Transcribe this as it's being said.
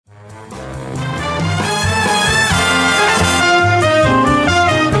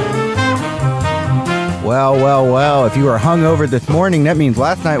Well. If you were hungover this morning, that means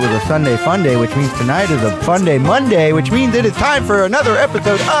last night was a Sunday fun day, which means tonight is a fun day Monday, which means it is time for another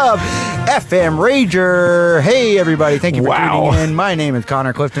episode of FM Rager. Hey, everybody. Thank you for tuning in. My name is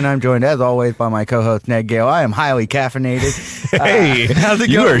Connor Clifton. I'm joined, as always, by my co-host, Ned Gale. I am highly caffeinated. Hey, how's it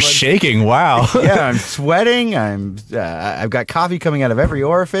going? You are shaking. Wow. Yeah, I'm sweating. I've got coffee coming out of every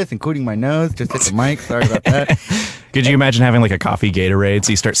orifice, including my nose. Just hit the mic. Sorry about that. Could you imagine having like a coffee Gatorade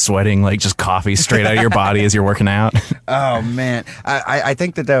so you start sweating like just coffee straight out of your body as you're working out? Oh man, I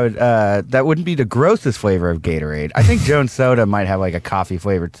think that wouldn't be the grossest flavor of Gatorade. I think Jones Soda might have like a coffee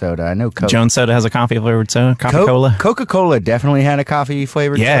flavored soda. I know Jones Soda has a coffee flavored soda. Coca-Cola. Coca-Cola definitely had a coffee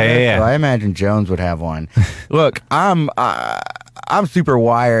flavored soda. Yeah. So I imagine Jones would have one. Look, I'm super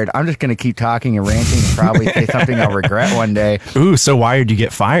wired. I'm just going to keep talking and ranting and probably say something I'll regret one day. Ooh, so wired you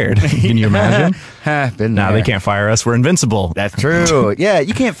get fired. Can you imagine? No, they can't fire us. We're invincible. That's true. Yeah,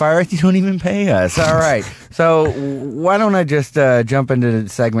 you can't fire us. You don't even pay us. All right. So why don't I just jump into the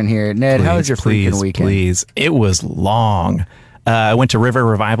segment here. Ned, how was your freaking weekend? Please. It was long. I went to River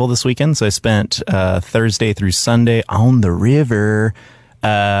Revival this weekend, so I spent Thursday through Sunday on the river.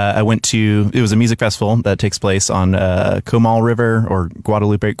 I went to, it was a music festival that takes place on Comal River or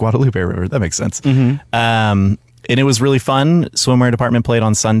Guadalupe River. That makes sense. Mm-hmm. And it was really fun. Swimwear department played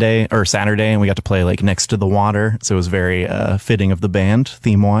on Saturday, and we got to play like next to the water. So it was very fitting of the band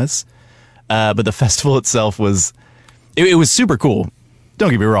theme-wise. But the festival itself was, it was super cool. Don't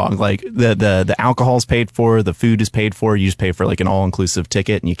get me wrong. Like the alcohol's paid for, the food is paid for. You just pay for like an all-inclusive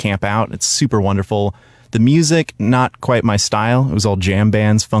ticket and you camp out. It's super wonderful. The music, not quite my style. It was all jam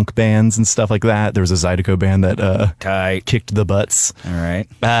bands, funk bands, and stuff like that. there was a Zydeco band that kicked the butts. All right.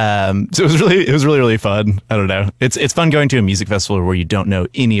 So it was really fun. I don't know. It's fun going to a music festival where you don't know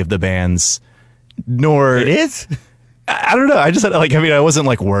any of the bands, nor it is. I don't know. I just had I wasn't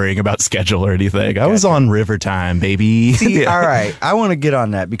like worrying about schedule or anything. I was on river time, baby. See, all right. I want to get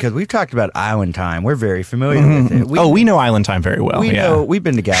on that because we've talked about Island Time. We're very familiar with it. We know Island Time very well. We know. We've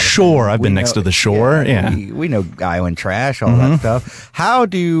been together. Shore. I've been next to the shore. Yeah. We know Island trash, all that stuff. How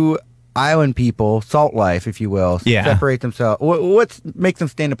do island people, salt life, if you will, separate themselves? What makes them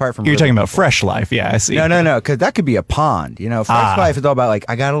stand apart from? You're talking about people? fresh life, yeah. I see. No, because that could be a pond. You know, fresh life is all about like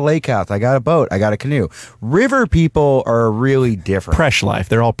I got a lake house, I got a boat, I got a canoe. River people are really different. Fresh life,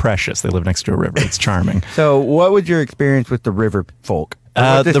 they're all precious. They live next to a river. It's charming. So, what was your experience with the river folk?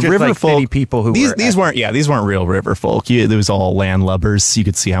 The river folk people who these weren't real river folk. It was all landlubbers. You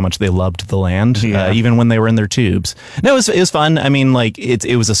could see how much they loved the land, even when they were in their tubes. No, it was fun. I mean, like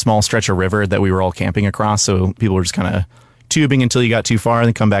it was a small stretch of river that we were all camping across, so people were just kind of tubing until you got too far, and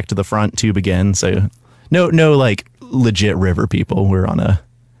then come back to the front, tube again. So no, like legit river people. We're on a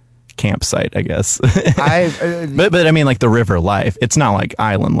campsite, I guess. But I mean, like the river life. It's not like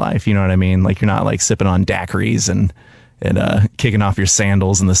island life. You know what I mean? Like you're not like sipping on daiquiris and kicking off your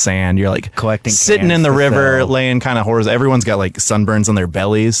sandals in the sand. You're like collecting, sitting in the river, laying kind of horizontal. Everyone's got like sunburns on their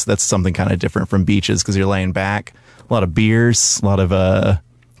bellies. That's something kind of different from beaches because you're laying back. A lot of beers, a lot of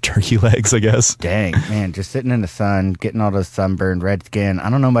turkey legs, I guess. Dang, man, just sitting in the sun, getting all those sunburned, red skin.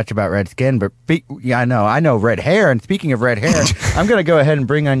 I don't know much about red skin, but I know red hair. And speaking of red hair, I'm going to go ahead and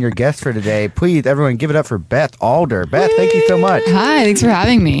bring on your guest for today. Please, everyone, give it up for Beth Alder. Beth, thank you so much. Hi, thanks for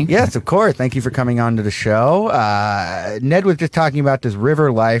having me. Yes, of course. Thank you for coming on to the show. Ned was just talking about this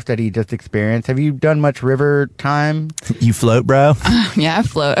river life that he just experienced. Have you done much river time? You float, bro? Yeah, I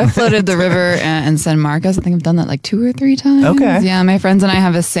float. I floated the river in San Marcos. I think I've done that like 2 or 3 times. Okay. Yeah, my friends and I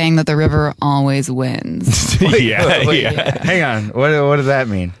have a saying that the river always wins. Yeah. Hang on. What does that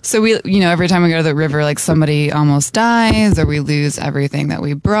mean? So we, every time we go to the river, like somebody almost dies or we lose everything that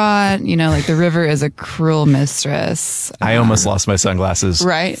we brought. Like the river is a cruel mistress. I almost lost my sunglasses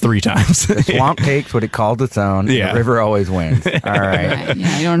 3 times. The swamp takes what it called its own. Yeah. The river always wins. All right.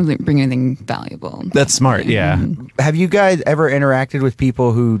 Yeah, you don't want to bring anything valuable. That's smart, yeah. Have you guys ever interacted with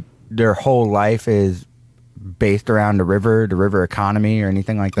people who their whole life is based around the river economy or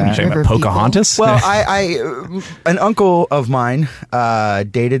anything like that? You're talking about Pocahontas? Well, an uncle of mine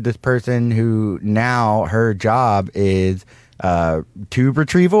dated this person who now her job is tube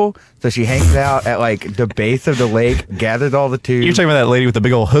retrieval. So she hangs out at like the base of the lake, gathers all the tubes. You're talking about that lady with the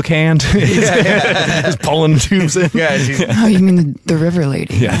big old hook hand? Just pulling tubes in? Yeah. Oh, you mean the river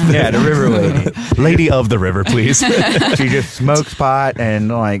lady? Yeah, the river lady. Lady of the river, please. She just smokes pot and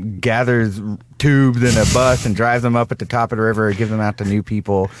like gathers tubes in a bus and drives them up at the top of the river and gives them out to new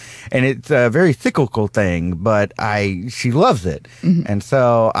people. And it's a very cyclical thing, but she loves it. Mm-hmm. And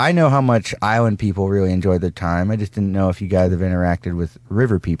so I know how much island people really enjoy their time. I just didn't know if you guys have interacted with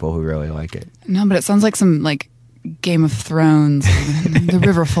river people who really like it. No, but it sounds like some like Game of Thrones, the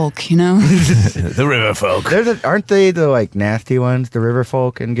river folk, you know? The river folk. Aren't they the like nasty ones, the river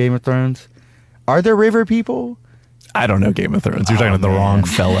folk in Game of Thrones? Are there river people? I don't know Game of Thrones. You're talking about the man. wrong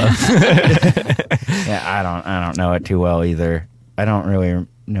fella. Yeah, I don't know it too well either. I don't really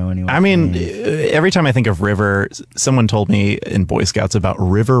know anyone. I mean, every time I think of river, someone told me in Boy Scouts about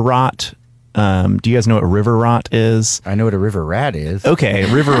river rot. Do you guys know what river rot is? I know what a river rat is. Okay,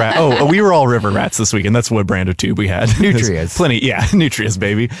 river rat. Oh, we were all river rats this weekend. That's what brand of tube we had. Nutrias. Plenty. Yeah, Nutrias,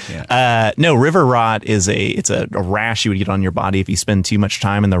 baby. Yeah. No, river rot is a rash you would get on your body if you spend too much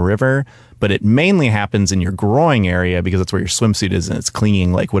time in the river. But it mainly happens in your groin area because that's where your swimsuit is and it's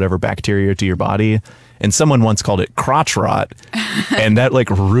clinging like whatever bacteria to your body. And someone once called it crotch rot, and that like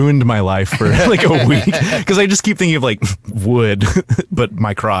ruined my life for like a week because I just keep thinking of like wood, but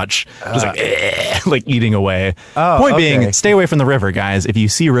my crotch just like eating away. Point being, stay away from the river, guys. If you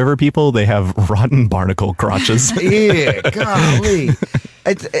see river people, they have rotten barnacle crotches. Yeah, golly.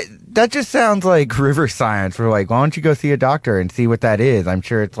 That just sounds like river science. We're like, why don't you go see a doctor and see what that is? I'm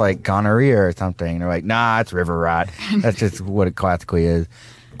sure it's like gonorrhea or something. They're like, nah, it's river rot. That's just what it classically is.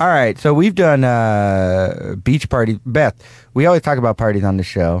 All right, so we've done beach parties. Beth, we always talk about parties on the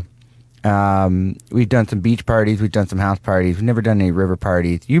show. We've done some beach parties. We've done some house parties. We've never done any river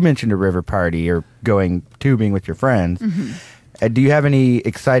parties. You mentioned a river party or going tubing with your friends. Mm-hmm. Do you have any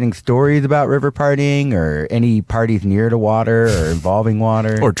exciting stories about river partying or any parties near the water or involving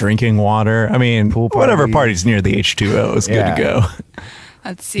water? Or drinking water. I mean, whatever party's near the H2O is good to go.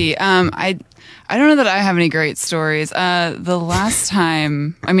 Let's see. I don't know that I have any great stories. The last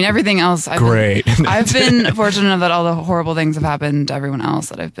time, I mean, everything else. I've been fortunate enough that all the horrible things have happened to everyone else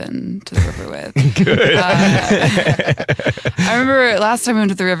that I've been to the river with. Good. I remember last time we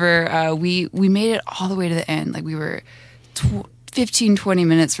went to the river, we made it all the way to the end. Like we were 15, 20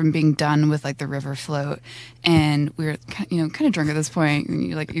 minutes from being done with like the river float. And we were, kind of drunk at this point.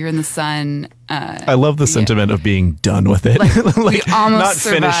 You're in the sun. I love the sentiment of being done with it. Like we almost not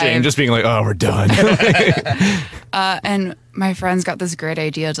survived. Finishing, just being like, oh, we're done. And my friends got this great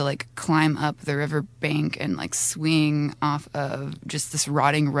idea to like climb up the river bank and like swing off of just this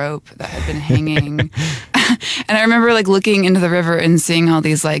rotting rope that had been hanging. And I remember like looking into the river and seeing all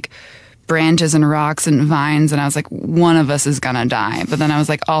these like branches and rocks and vines, and I was like, one of us is gonna die. But then I was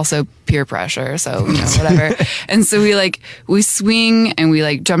like, also peer pressure, so whatever. And so we swing and we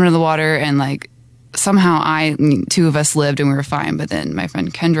like jump into the water, and like somehow two of us lived and we were fine. But then my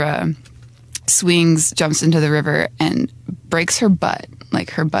friend Kendra swings, jumps into the river and breaks her butt.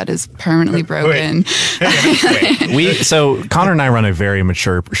 Like her butt is permanently broken. So Connor and I run a very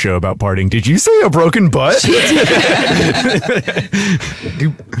mature show about partying. Did you say a broken butt?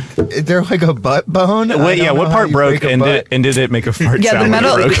 Is there like a butt bone? What part broke and did it make a fart sound? Yeah,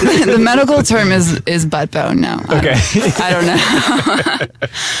 the medical term is butt bone. No. Okay. I don't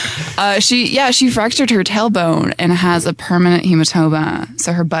know. She fractured her tailbone and has a permanent hematoma.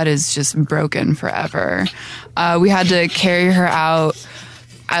 So her butt is just broken forever. We had to carry her out.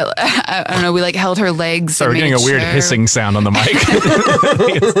 I don't know. We like held her legs. So we're getting a weird hissing sound on the mic.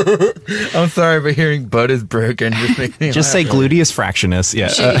 I'm sorry, but hearing butt is broken just makes me just say gluteus fractionis. Yeah,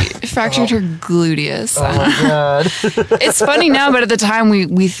 she fractured her gluteus. Oh my god! It's funny now, but at the time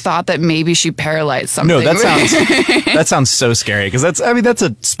we thought that maybe she paralyzed something. No, that sounds so scary because that's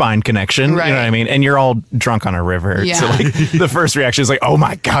a spine connection. Right. You know what I mean? And you're all drunk on a river. Yeah. So like the first reaction is like, oh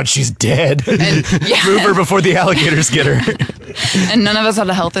my god, she's dead. Move her before the alligators get her. And none of us had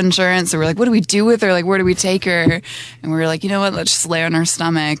a health insurance, so we're like, what do we do with her? Like, where do we take her? And we were like, you know what? Let's just lay on her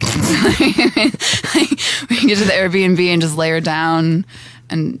stomach. We can get to the Airbnb and just lay her down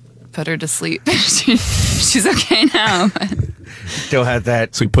and put her to sleep. She's okay now. Still has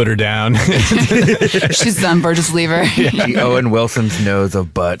that. So we put her down. She's done for. Just leave her. The Owen Wilson's nose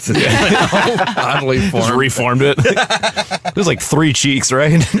of butts. Oddly formed. Just reformed it. There's like 3 cheeks,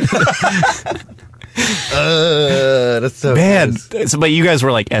 right? That's so bad. gross. So, but you guys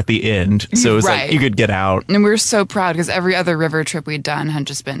were like at the end, so it was like you could get out. And we were so proud because every other river trip we'd done had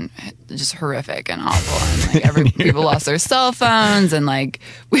just been just horrific and awful. And like people lost their cell phones, and like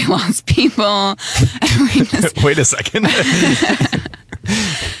we lost people. And we just wait a second.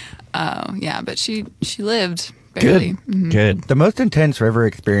 Oh yeah, but she lived. Barely. Good. Mm-hmm. Good. The most intense river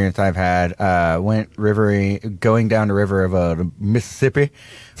experience I've had went going down the river of Mississippi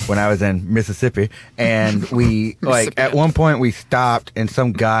when I was in Mississippi, and we like at one point we stopped and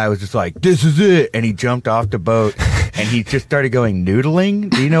some guy was just like, "This is it," and he jumped off the boat and he just started going noodling.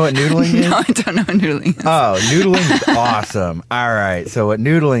 Do you know what noodling is? No, I don't know what noodling is. Oh, noodling is awesome. All right. So what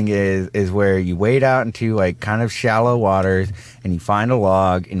noodling is where you wade out into like kind of shallow waters and you find a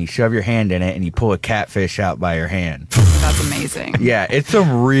log and you shove your hand in it and you pull a catfish out by your hand. That's amazing. Yeah, it's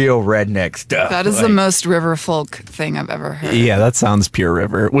some real redneck stuff. That is the most river folk thing I've ever heard. Yeah, that sounds pure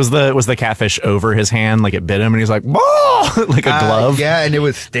river. Was the catfish over his hand, like it bit him, and he's like, "Oh!" like a glove? Yeah, and it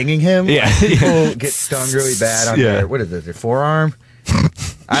was stinging him. Yeah. People get stung really bad on their, what is this, their forearm?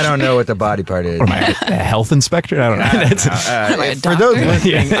 I don't know what the body part is. Or am I a health inspector? I don't know. Am I a For those doctor?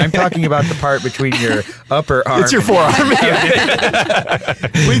 listening, I'm talking about the part between your upper arm. It's your forearm.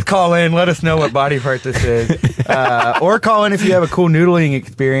 Please call in. Let us know what body part this is. Or call in if you have a cool noodling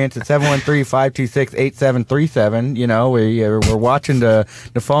experience at 713-526-8737. You know, we're watching the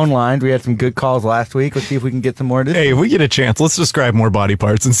phone lines. We had some good calls last week. Let's see if we can get some more. Hey, if we get a chance, let's describe more body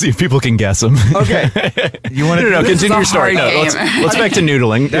parts and see if people can guess them. Okay. You want to No, This is continue a your story. hard No, game. let's back to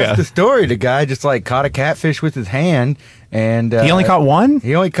noodling. That's the story. The guy just like caught a catfish with his hand, and He only caught one?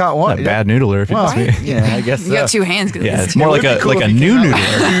 He only caught one. A bad noodler. If you Well, ask me. yeah, I guess You got so. two hands. 'cause Yeah, this it's is more like It would a be cool like a if he new came out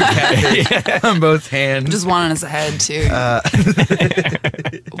noodler. with two catfish on both hands. just one on his head too.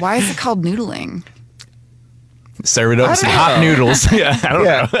 Why is it called noodling? Serve it up I some don't hot know. noodles. Yeah, I don't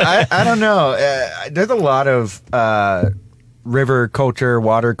know. I don't know. There's a lot of river culture,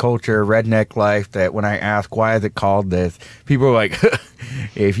 water culture, redneck life that when I ask why is it called this, people are like,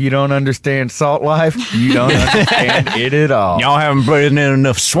 if you don't understand salt life, you don't understand it at all. Y'all haven't put in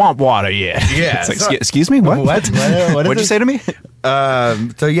enough swamp water yet. Yeah, It's like, so- excuse me? What? What is What'd you it? say to me?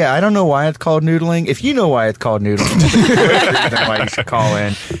 So yeah, I don't know why it's called noodling. If you know why it's called noodling, that's a great reason why you should call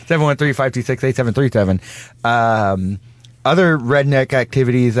in 713-526-8737. Other redneck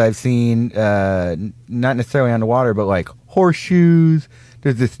activities I've seen, not necessarily on the water, but like horseshoes.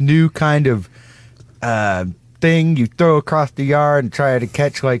 There's this new kind of thing you throw across the yard and try to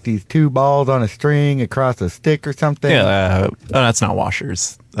catch like these two balls on a string across a stick or something. Yeah, that's not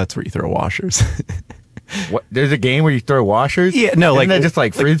washers. That's where you throw washers. What, there's a game where you throw washers? Yeah, no, Isn't like- that just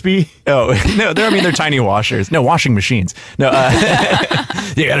like Frisbee? Oh, no, they're tiny washers. No, washing machines. No,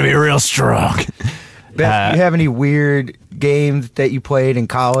 you gotta be real strong. Beth, do you have any weird games that you played in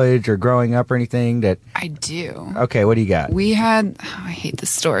college or growing up or anything that... I do. Okay, what do you got? We had, I hate this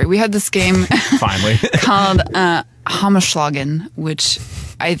story. We had this game Finally. called Hammerschlagen, which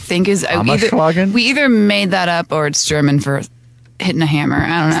I think is Hammerschlagen? we either made that up or it's German for hitting a hammer.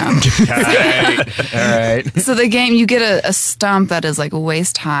 I don't know. All right. So the game, you get a stump that is like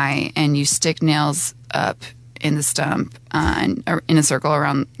waist high, and you stick nails up in the stump or in a circle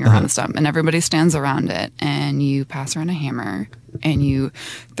around the stump, and everybody stands around it, and you pass around a hammer, and you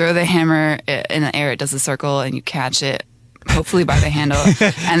throw the hammer in the air. It does a circle, and you catch it, hopefully by the handle,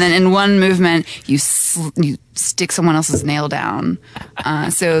 and then in one movement you stick someone else's nail down.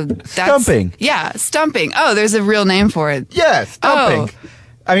 So that's Stumping. Yeah, stumping. Oh, there's a real name for it. Yeah, stumping.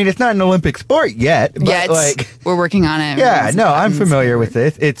 I mean, it's not an Olympic sport yet, but Yeah, we're working on it. yeah, Once it no, I'm happens. familiar with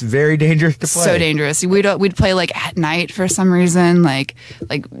this. It's very dangerous to play. So dangerous. We'd play like at night for some reason. Like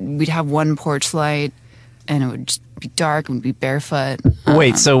we'd have one porch light, and it would just be dark and we'd be barefoot.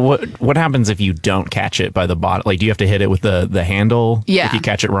 Wait, so what happens if you don't catch it by the bottom? Like, do you have to hit it with the handle? Yeah. If you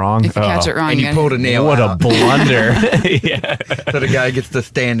catch it wrong? If you catch it wrong, And you gotta- pulled a nail What a out, blunder. Yeah. so the guy gets to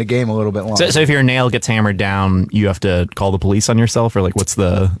stay in the game a little bit longer. So if your nail gets hammered down, you have to call the police on yourself, or like, what's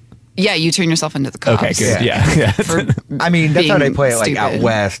the... Yeah, you turn yourself into the cops. Okay, good. Yeah. Yeah. For I mean, that's how they being play it like out stupid.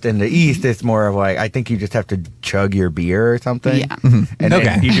 west. In the east, it's more of like, I think you just have to chug your beer or something. Yeah. And then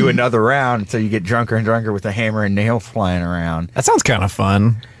Okay. you do another round, so you get drunker and drunker with the hammer and nails flying around. That sounds kind of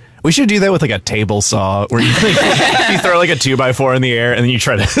fun. We should do that with like a table saw where you, you throw like a 2x4 in the air and then you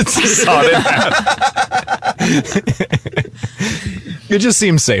try to saw it in half. It just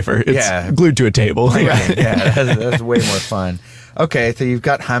seems safer. It's Yeah. glued to a table. Right. Yeah, that's way more fun. Okay, so you've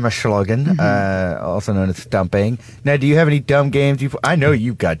got Hammerschlagen, also known as stumping. Now, do you have any dumb games? I know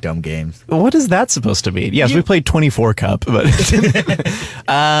you've got dumb games. What is that supposed to be? Yes, we played 24 Cup, but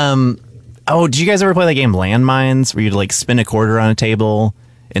oh, did you guys ever play that game Landmines where you'd like spin a quarter on a table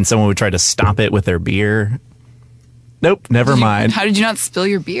and someone would try to stop it with their beer? Nope, never mind. How did you not spill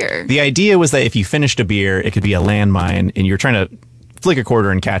your beer? The idea was that if you finished a beer, it could be a landmine, and you're trying to flick a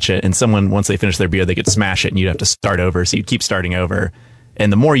quarter and catch it, and someone, once they finish their beer, they could smash it, and you'd have to start over, so you'd keep starting over.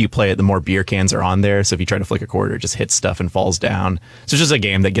 And the more you play it, the more beer cans are on there, so if you try to flick a quarter, it just hits stuff and falls down. So it's just a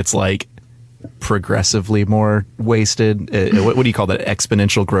game that gets, like, progressively more wasted. What do you call that?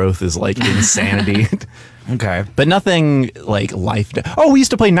 Exponential growth is like insanity. Okay. But nothing like life. We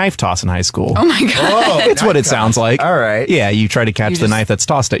used to play knife toss in high school. Oh my God. It's what it sounds like. All right. Yeah, you try to catch You the just- knife that's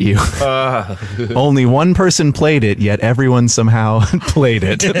tossed at you. Only one person played it, yet everyone somehow played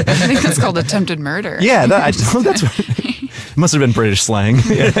it. I think that's called attempted murder. Yeah, that's it must have been British slang.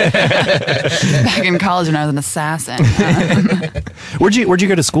 Back in college when I was an assassin. Where'd you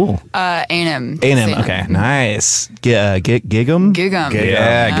go to school? A&M. A&M. Okay, nice. Gig'em? Gig'em.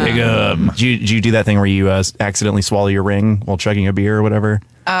 Yeah, Gig'em. Did you do that thing where you accidentally swallow your ring while chugging a beer or whatever?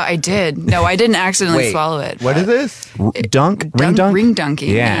 I did. No, I didn't accidentally Wait, swallow it. What is this? Dunk? Ring dunk? Ring dunking.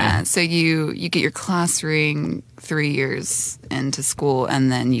 Yeah. So you get your class ring 3 years into school,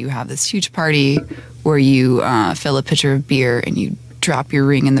 and then you have this huge party where you fill a pitcher of beer and you drop your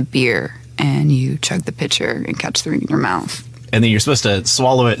ring in the beer and you chug the pitcher and catch the ring in your mouth. And then you're supposed to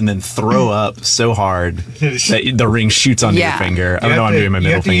swallow it and then throw up so hard that the ring shoots onto your Yeah. finger. I don't know why I'm doing my You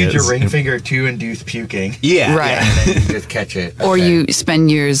middle have to finger. use your ring finger to induce puking. Yeah. Right. yeah. And then you just catch it. Or Okay. you spend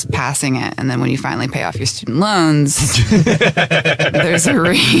years passing it, and then when you finally pay off your student loans, there's a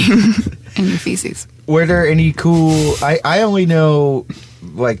ring in your feces. Were there any cool? I only know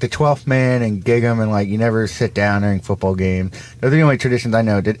like the 12th man and Gig'em, and like you never sit down during football games. Those are the only traditions I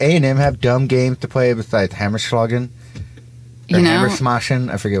know. Did A&M have dumb games to play besides Hammerschlagen? Or You know, Hammer Smashing?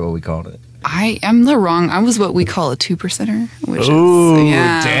 I forget what we called it. I am the wrong. I was what we call a 2%er, which Ooh, is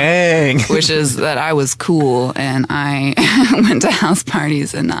dang. which is that I was cool and I went to house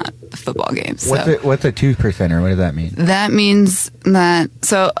parties and not football games. So What's a 2%er? What does that mean? that means that.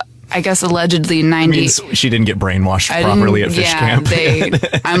 So I guess allegedly 90. Means she didn't get brainwashed I properly at didn't- fish yeah,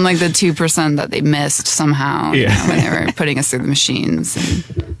 camp. I'm like the 2% that they missed somehow. You Yeah. know, when they were putting us through the machines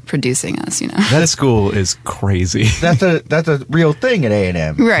and producing us. You know. That school is crazy. That's a real thing at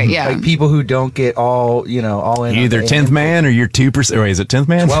A&M. Right. Yeah. Like people who don't get all in. You're on either the 10th man or you're 2%. Wait, is it 10th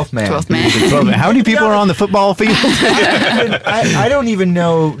man? 12th man. 12th man. 12th man. How many people are on the football field? I don't even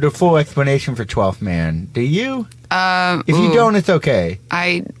know the full explanation for 12th man. Do you? If you ooh. don't, it's okay.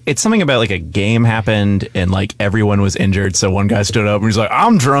 It's something about like a game happened and like everyone was injured, so one guy stood up and he's like,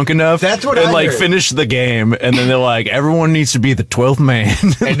 "I'm drunk enough," That's what and I like heard. finished the game, and then they're like, "Everyone needs to be the 12th man."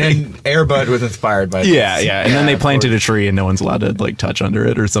 And then Airbud was inspired by this. yeah, and then they of planted course. a tree and no one's allowed to like touch under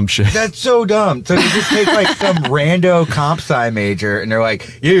it or some shit. That's so dumb. So they just take like some rando comp sci major and they're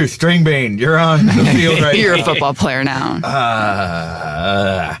like, "You, Stringbane, you're on the field right You're a now." football player now.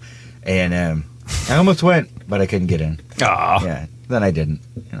 A&M. I almost went, but I couldn't get in. Aw. Yeah, then I didn't.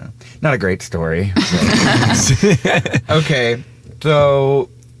 Not a great story. but- okay, so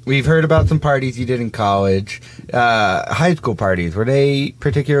we've heard about some parties you did in college. High school parties, were they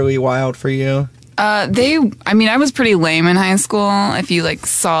particularly wild for you? I was pretty lame in high school. If you like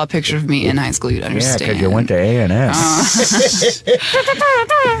saw a picture of me in high school, you'd Yeah, understand. because you went to A&M.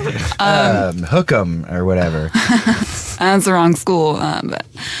 Hook 'em or whatever. That's the wrong school. But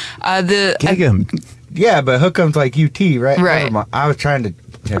Gig 'em. Yeah, but Hook 'em's like UT, right? Right. Never mind. I was trying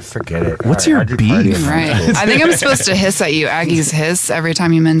to forget it. What's All your I just beef? partied in high right. school. I think I'm supposed to hiss at you. Aggies hiss every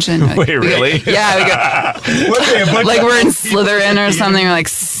time you mention. Wait, really? Yeah, we go, like we're in Slytherin or something. We're like,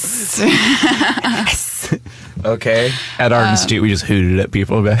 Okay. At our institute, we just hooted at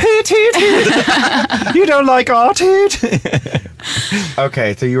people. But, hoot, hoot, hoot. You don't like our hoot?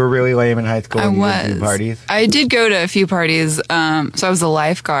 Okay, so you were really lame in high school I and you didn't do was. parties? I did go to a few parties. So I was a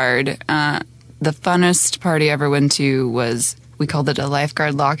lifeguard. The funnest party I ever went to was, we called it a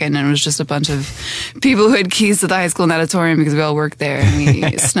lifeguard lock-in, and it was just a bunch of people who had keys to the high school natatorium because we all worked there, and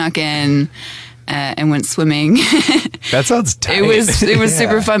we snuck in and went swimming. That sounds tight. It was Yeah.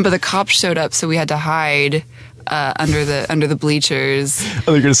 super fun, but the cops showed up, so we had to hide under the bleachers.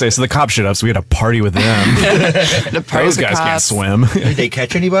 Oh, you're gonna say so. The cops showed up, so we had a party with them. The party Those with the guys can't cops. swim. Did they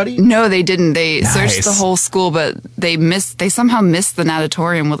catch anybody? No, they didn't. They Nice. searched the whole school, but they somehow missed the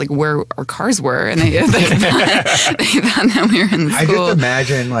natatorium with like where our cars were, and they thought that we were in the I school. just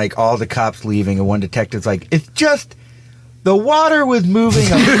imagine like all the cops leaving and one detective's like, it's just the water was moving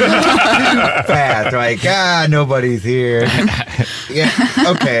a little too fast. Like, nobody's here. Yeah.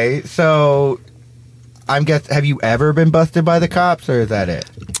 Okay. So have you ever been busted by the cops or is that it?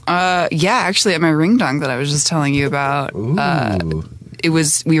 Yeah, actually, at my ring dunk that I was just telling you about, Ooh.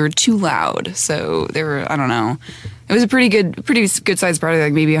 we were too loud, so there were, I don't know. It was a pretty good sized party,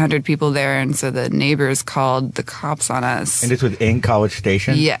 like maybe 100 people there, and so the neighbors called the cops on us. And this was in College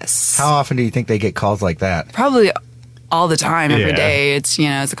Station? Yes. How often do you think they get calls like that? Probably all the time, every Yeah. day. It's,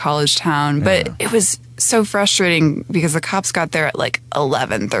 it's a college town, but it was so frustrating because the cops got there at like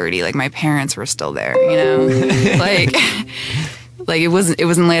 11:30. Like my parents were still there, like it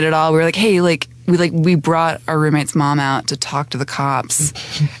wasn't late at all. We were like, hey, like we brought our roommate's mom out to talk to the cops,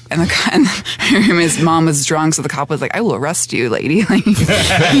 and her roommate's mom was drunk, so the cop was like, "I will arrest you, lady." Like,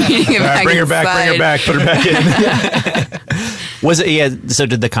 Bring her back, put her back in. Was it? Yeah. So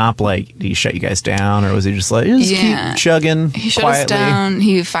did the cop did he shut you guys down, or was he just keep chugging? He shut quietly? us down.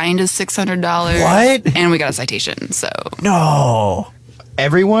 He fined us $600. What? And we got a citation. So no.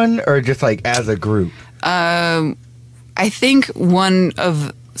 Everyone, or just as a group? I think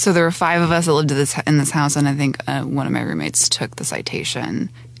so there were 5 of us that lived in this house, and I think one of my roommates took the citation.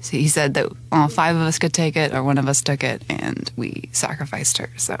 So he said that 5 of us could take it, or one of us took it, and we sacrificed her.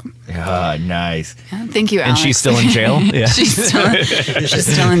 So nice. yeah, thank you, And Alex. she's still in jail. Yeah, she's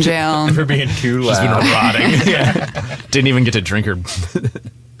still in jail For being too loud. She's been rotting. Yeah, didn't even get to drink her.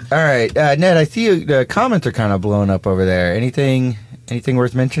 All right, Ned. I see the comments are kind of blowing up over there. Anything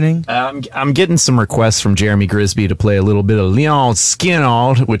worth mentioning? I'm getting some requests from Jeremy Grisby to play a little bit of Leon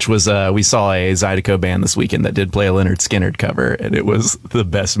Skinner, which was we saw a Zydeco band this weekend that did play a Leonard Skinner cover, and it was the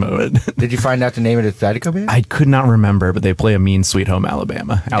best moment. Did you find out the name of the Zydeco band? I could not remember, but they play a Mean Sweet Home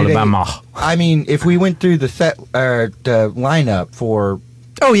Alabama. I mean, if we went through the set or the lineup for.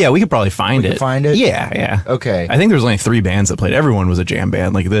 Oh yeah, we could probably find it. Find it? Yeah. Okay. I think there was only 3 bands that played. Everyone was a jam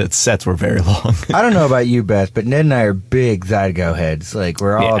band. The sets were very long. I don't know about you, Beth, but Ned and I are big Zydeco heads.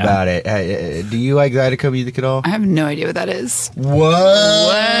 We're all about it. Do you like Zydeco music at all? I have no idea what that is.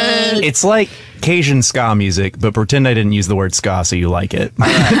 What? It's like Cajun ska music, but pretend I didn't use the word ska so you like it.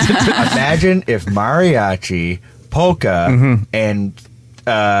 Imagine if mariachi, polka, and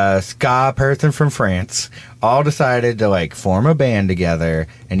ska person from France all decided to form a band together,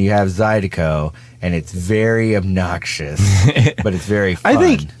 and you have Zydeco, and it's very obnoxious, but it's very fun. I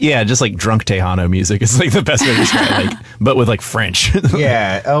think, just drunk Tejano music is the best way to describe it, but with French.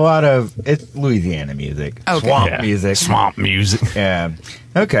 Yeah, a lot of it's Louisiana music, Okay. swamp music. Yeah.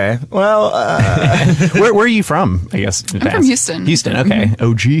 Okay. Well, where are you from? I guess I'm from Houston. Houston. Okay.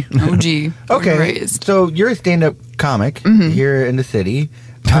 OG. OG. Okay. Raised. So you're a stand-up comic here in the city.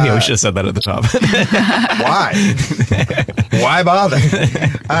 Oh, yeah, we should have said that at the top. Why? Why bother?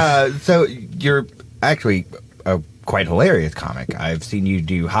 So you're actually a quite hilarious comic. I've seen you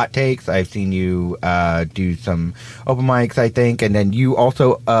do hot takes. I've seen you do some open mics, I think, and then you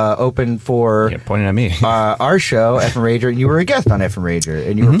also opened for pointing at me. our show, FM Rager, and you were a guest on FM Rager,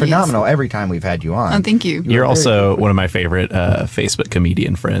 and you were phenomenal every time we've had you on. Oh, thank you. You're also one of my favorite Facebook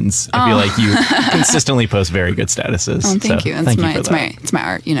comedian friends. I feel like you consistently post very good statuses. Oh, thank you. It's my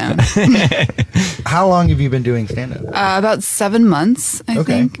art, How long have you been doing stand-up? About 7 months, I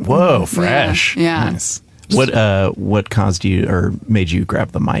think. Whoa, fresh. Yeah. Nice. What caused you or made you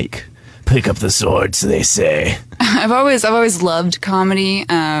grab the mic? Pick up the swords, they say. I've always loved comedy,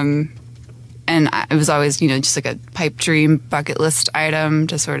 and it was always just a pipe dream bucket list item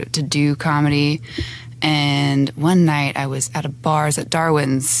to do comedy. And one night I was at a bars at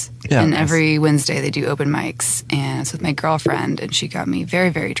Darwin's, and every Wednesday they do open mics, and I was with my girlfriend, and she got me very,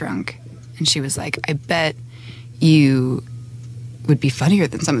 very drunk, and she was like, "I bet you would be funnier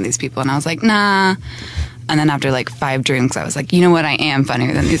than some of these people," and I was like, "Nah." And then after 5 drinks, I was like, you know what? I am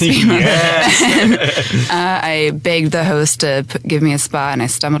funnier than these people. And, I begged the host to give me a spot, and I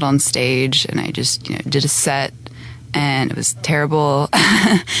stumbled on stage, and I just did a set, and it was terrible.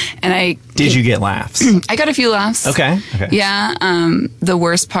 And Did you get laughs? I got a few laughs. Okay. Yeah. The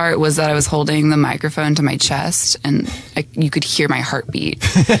worst part was that I was holding the microphone to my chest, and you could hear my heartbeat.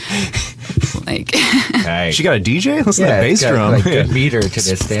 Nice. She got a DJ? Listen to that bass drum. Good meter to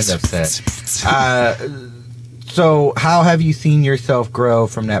this stand-up set. So how have you seen yourself grow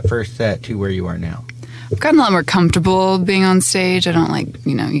from that first set to where you are now? I've gotten a lot more comfortable being on stage. I don't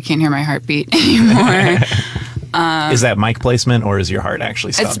you can't hear my heartbeat anymore. Is that mic placement, or is your heart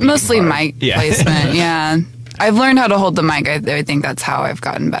actually stopped It's beating mostly hard? mic placement, yeah. I've learned how to hold the mic. I think that's how I've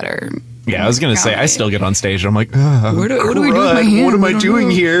gotten better. Yeah, I was going to say, I still get on stage and I'm like, what do we do with my hands? What am I doing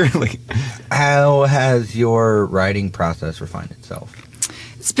here? How has your writing process refined itself?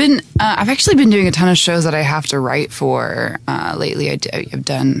 It's been, I've actually been doing a ton of shows that I have to write for lately. I've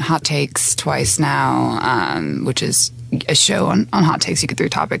done Hot Takes twice now, which is a show on Hot Takes. You get 3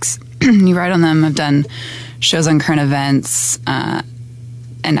 topics, you write on them. I've done shows on current events,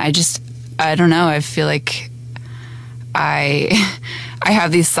 and I don't know, I feel like I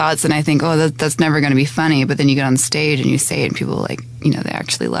have these thoughts and I think, that's never going to be funny. But then you get on stage and you say it and people they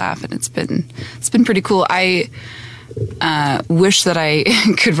actually laugh, and it's been pretty cool. I wish that I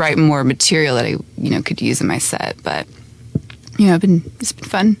could write more material that I, could use in my set, but it's been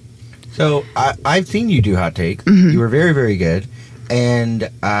fun. So I've seen you do Hot Takes. You were very, very good. And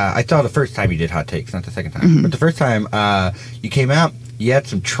I saw the first time you did Hot Takes, not the second time. But the first time you came out, You had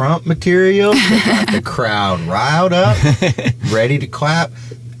some Trump material that got the crowd riled up, ready to clap.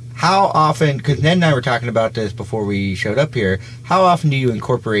 How often, because Ned and I were talking about this before we showed up here, how often do you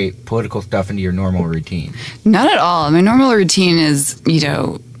incorporate political stuff into your normal routine? Not at all. My normal routine is,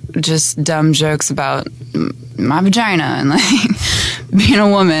 just dumb jokes about my vagina and like being a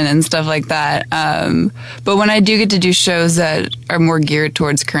woman and stuff like that. But when I do get to do shows that are more geared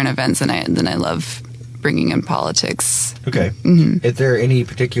towards current events, then I love bringing in politics. Okay. Mm-hmm. Is there any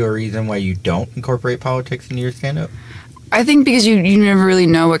particular reason why you don't incorporate politics into your stand-up? I think because you never really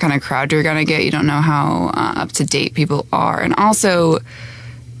know what kind of crowd you're going to get. You don't know how up-to-date people are. And also,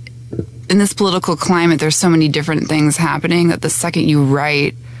 in this political climate, there's so many different things happening that the second you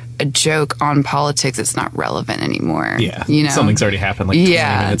write a joke on politics, it's not relevant anymore. Yeah. Something's already happened 20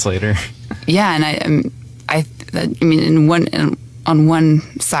 minutes later. Yeah, and on one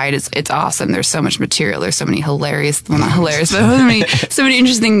side, it's awesome. There's so much material. There's so many hilarious, well, not hilarious, but so many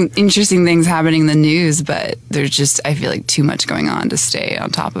interesting things happening in the news. But there's just, I feel like, too much going on to stay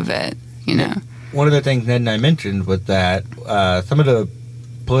on top of it. One of the things Ned and I mentioned was that some of the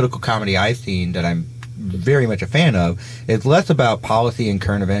political comedy I've seen that I'm very much a fan of is less about policy and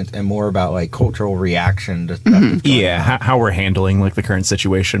current events and more about like cultural reaction to stuff. Mm-hmm. Yeah, how we're handling like the current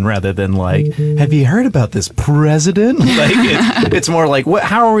situation rather than like, have you heard about this president? Like it's more like,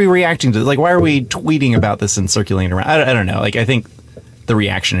 how are we reacting to this? Like, why are we tweeting about this and circulating around? I don't know. Like, I think the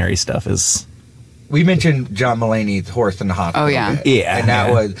reactionary stuff is. We mentioned John Mulaney's horse in the hospital. Oh, yeah. Yeah. And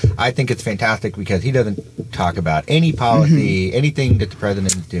that was, I think it's fantastic because he doesn't talk about any policy, anything that the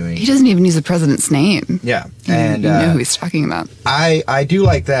president is doing. He doesn't even use the president's name. Yeah. And you know who he's talking about. I do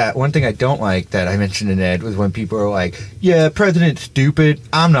like that. One thing I don't like that I mentioned to Ned was when people are like, yeah, president's stupid.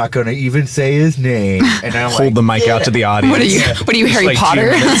 I'm not going to even say his name. And I'm hold the mic out to the audience. What are you, Harry Potter?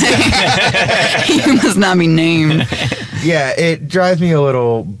 You must not be named. Yeah, it drives me a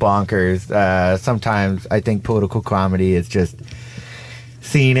little bonkers. Sometimes I think political comedy is just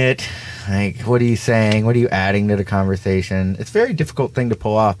seeing it. Like, what are you saying? What are you adding to the conversation? It's a very difficult thing to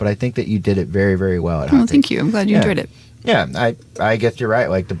pull off, but I think that you did it very, very well. Oh, thank you. I'm glad you enjoyed it. Yeah, I guess you're right.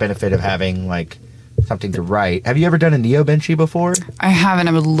 Like, the benefit of having, like, something to write. Have you ever done a Neo-Benchy before? I haven't.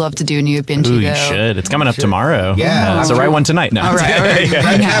 I would love to do a Neo-Benchy, Ooh, though. you should. It's coming up tomorrow. Yeah. So write one tonight. No. All right.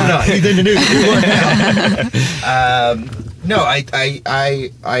 Yeah. He's in the news. No,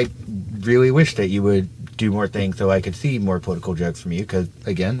 I really wish that you would do more things so I could see more political jokes from you because,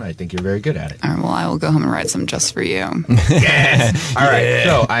 again, I think you're very good at it. All right, well, I will go home and write some just for you. Yes! All right,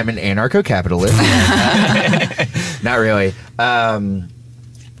 so I'm an anarcho-capitalist. Not really.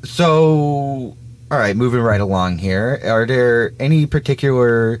 So, all right, moving right along here. Are there any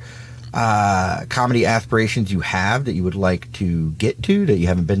particular comedy aspirations you have that you would like to get to that you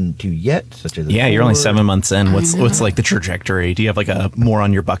haven't been to yet, such as you're only 7 months in. What's like the trajectory? Do you have like a more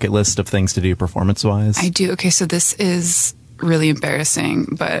on your bucket list of things to do performance wise? I do. Okay, so this is really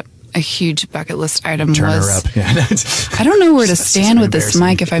embarrassing, but a huge bucket list item Turn was. her up. Yeah. I don't know where to stand with this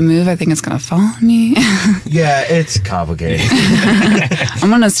mic. If I move, I think it's going to fall on me. Yeah, it's complicated. I'm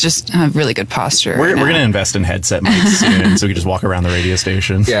going to just have really good posture. We're going to invest in headset mics soon so we can just walk around the radio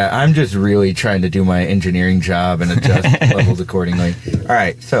station. Yeah, I'm just really trying to do my engineering job and adjust levels accordingly. All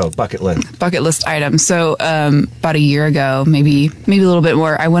right, so bucket list. Bucket list item. So about a year ago, maybe a little bit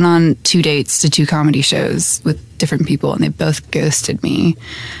more, I went on 2 dates to 2 comedy shows with different people, and they both ghosted me.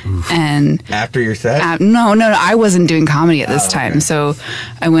 Oof. And after your set? No, I wasn't doing comedy at this time. Okay. So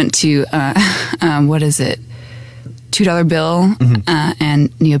I went to what is it? $2 Bill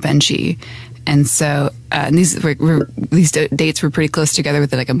and Neo-Benchy. And so these dates were pretty close together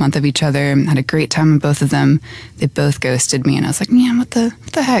within like a month of each other. Had a great time with both of them. They both ghosted me, and I was like, man, what the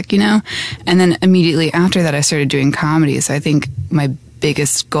heck, And then immediately after that, I started doing comedy. So I think my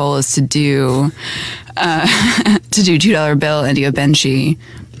biggest goal is to do $2 Bill and Neo-Benchy,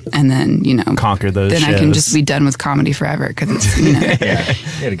 and then conquer those. Then shows. I can just be done with comedy forever because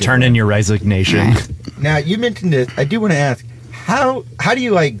it's turn in your resignation. Right. Now you mentioned this. I do want to ask how do you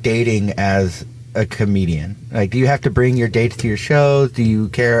like dating as a comedian? Like, do you have to bring your dates to your shows? Do you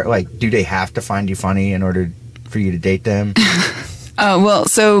care? Like, do they have to find you funny in order for you to date them? Well,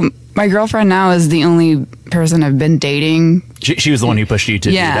 so my girlfriend now is the only person I've been dating. She was the one who pushed you to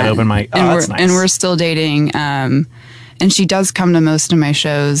do that open mic. Oh, that's nice. And we're still dating. And she does come to most of my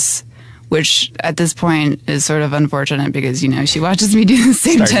shows, which at this point is sort of unfortunate because, she watches me do the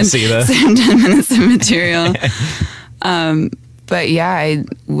same 10 minutes of material. But yeah, I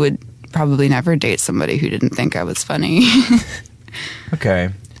would probably never date somebody who didn't think I was funny. Okay.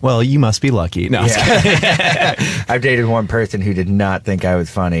 Well, you must be lucky. No, I've dated one person who did not think I was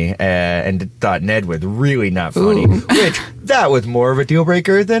funny and thought Ned was really not funny, which that was more of a deal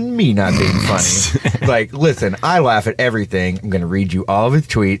breaker than me not being funny. Like, listen, I laugh at everything. I'm going to read you all of his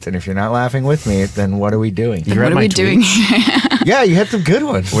tweets, and if you're not laughing with me, then what are we doing? You read What are my we doing tweets? here? Yeah, you had some good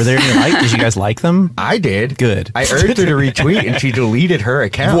ones. Were there any did you guys like them? I did. Good. I urged her to retweet, and she deleted her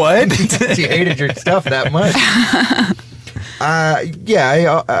account. What? She hated your stuff that much.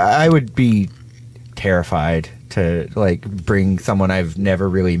 Yeah, I would be terrified to like bring someone I've never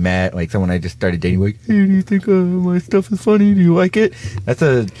really met, like someone I just started dating. Like, hey, do you think my stuff is funny? Do you like it? That's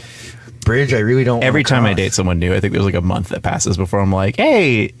a bridge I really don't. Every wanna time I cross. date someone new, I think there's like a month that passes before I'm like,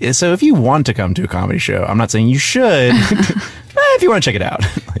 hey, so if you want to come to a comedy show, I'm not saying you should. If you want to check it out.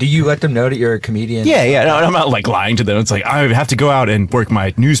 Do you let them know that you're a comedian? Yeah. No, I'm not like lying to them. It's like, I have to go out and work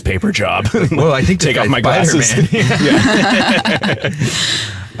my newspaper job. Well, I think take this off my guy's glasses. Spider-Man.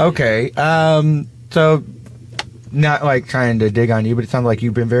 Okay. So not like trying to dig on you, but it sounds like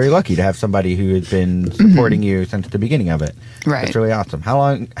you've been very lucky to have somebody who has been supporting you since the beginning of it. Right. That's really awesome. How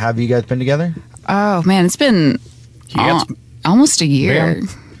long have you guys been together? Oh man, it's been got almost a year. Yeah.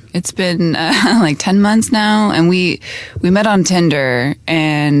 It's been like 10 months now, and we met on Tinder.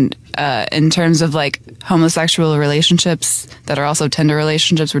 And in terms of like homosexual relationships that are also Tinder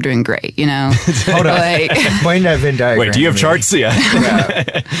relationships, we're doing great. You know, Hold on. like Explain that Venn diagram. Wait, do you have to me. charts?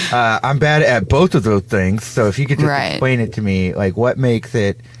 Yeah. I'm bad at both of those things, so if you could just Right. explain it to me, like what makes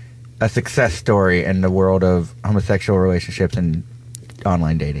it a success story in the world of homosexual relationships and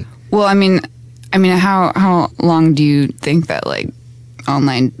online dating? well, I mean, how long do you think that like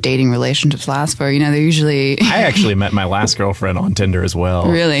online dating relationships last for? You know, they're usually I actually met my last girlfriend on Tinder as well.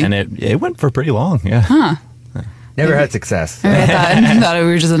 Really? And it went for pretty long. Yeah. Never had success. I thought we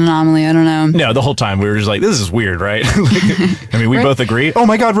were just an anomaly. I don't know. No, the whole time we were just like, this is weird, right? Like, I mean, we both agree. Oh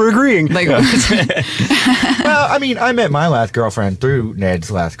my God, we're agreeing. Like, Well, I mean, I met my last girlfriend through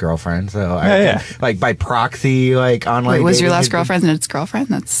Ned's last girlfriend, so Yeah. like by proxy, like online. wait, was your dating last has been- girlfriend Ned's girlfriend?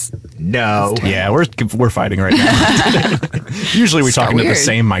 That's No. Yeah, we're fighting right now. Usually we So talk into the weird.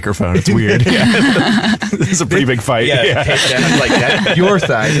 same microphone. It's weird. Yeah. This is a pretty big fight. Yeah, take that. Like that's your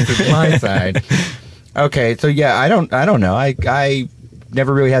side. This is my side. Okay, so yeah, I don't know. I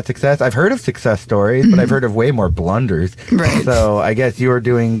never really had success. I've heard of success stories, but I've heard of way more blunders. Right. So I guess you were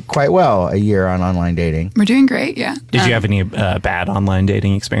doing quite well a year on online dating. we're doing great. Yeah. Did you have any bad online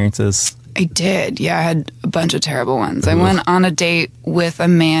dating experiences? I did. Yeah, I had a bunch of terrible ones. I went on a date with a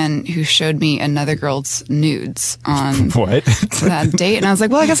man who showed me another girl's nudes on What? that date, and I was like,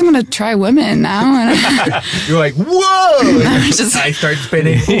 "Well, I guess I'm going to try women now." And You're like, whoa! I was just I start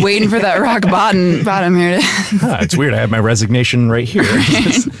spinning. waiting for that rock bottom here. It's weird. I have my resignation right here.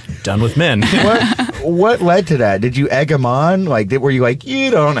 Done with men. What led to that? Did you egg him on? Like, were you like,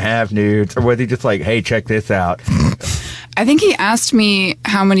 you don't have nudes, or was he just like, hey, check this out? I think he asked me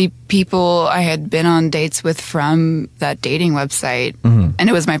how many people I had been on dates with from that dating website, and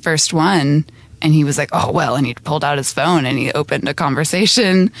it was my first one. And he was like, "Oh well," and he pulled out his phone and he opened a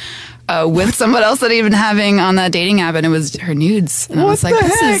conversation with someone else that he'd been having on that dating app, and it was her nudes. And I was like, the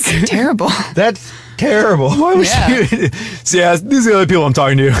 "This is terrible." That's terrible. Why was Yeah. you? So, yeah, these are the other people I'm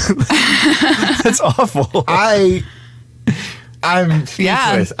talking to. That's awful. I'm speechless.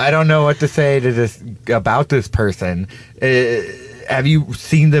 Yeah. I don't know what to say to this about this person. Have you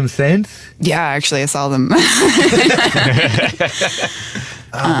seen them since? Yeah, actually, I saw them.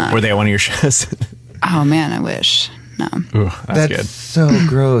 Were they on one of your shows? Oh man, I wish. No, Ooh, that's good. so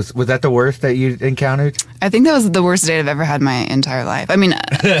gross. Was that the worst that you encountered? I think that was the worst date I've ever had in my entire life. I mean,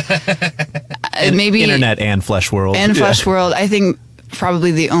 maybe Internet and Flesh World. and Yeah. Flesh World. I think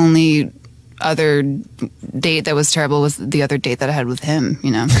probably the only other date that was terrible was the other date that I had with him.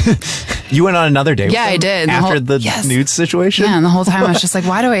 You know. You went on another date. Yeah, with I them did. The After whole- the yes. nude situation. Yeah, and the whole time I was just like,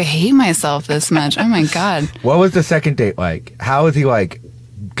 why do I hate myself this much? Oh my God. What was the second date like? How was he like?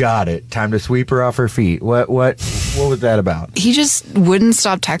 Got it. Time to sweep her off her feet. What was that about? He just wouldn't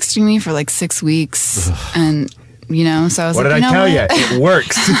stop texting me for like 6 weeks. And, you know, so I was What like, did I you know tell what? you? It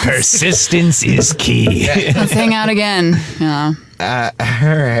works. Persistence is key. Let's hang out again. You know. All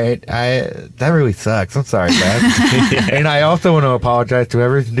right. That really sucks. I'm sorry, Beth. And I also want to apologize to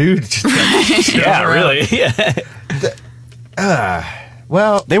whoever's nude. Yeah, really. Yeah.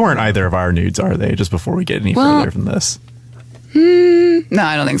 Well, They weren't either of our nudes, are they? Just before we get any Well- further from this. No,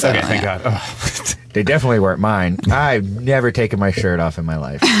 I don't think so. Okay, thank Yeah. God. Oh. they definitely weren't mine. I've never taken my shirt off in my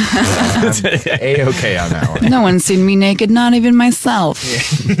life. I'm A-okay on that one. No one's seen me naked, not even myself.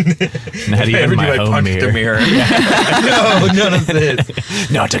 Not even Never my do I home punch mirror. the mirror. No, none of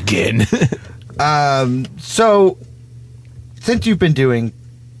this. Not again. So, since you've been doing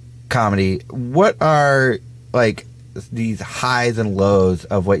comedy, what are like these highs and lows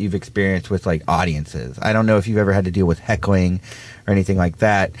of what you've experienced with like audiences? I don't know if you've ever had to deal with heckling or anything like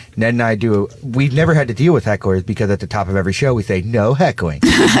that. Ned and I do. We've never had to deal with hecklers because at the top of every show we say no heckling.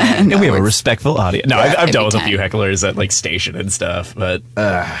 And we have a respectful audience. No, Yeah, I've dealt with a every few time. hecklers at like station and stuff, but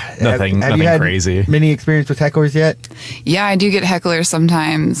Have nothing you had crazy. many experience with hecklers yet? Yeah, I do get hecklers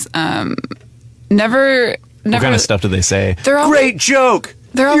sometimes. Never. What kind of stuff do they say? They're all Great joke.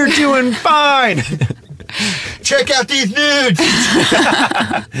 They're all- You're doing fine. Check out these nudes.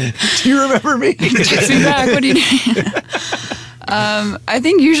 Do you remember me? Text me back. What do you need? I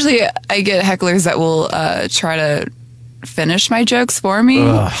think usually I get hecklers that will try to finish my jokes for me.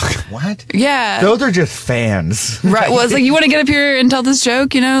 What? Yeah. Those are just fans. Right. Well, it's like, you want to get up here and tell this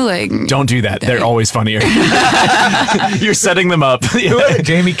joke, like. Don't do that. They're always funnier. You're setting them up. What,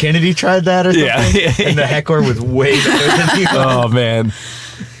 Jamie Kennedy tried that or something? Yeah. And the heckler was way better than you. Oh man.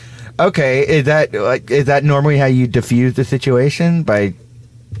 Okay, is that normally how you diffuse the situation by,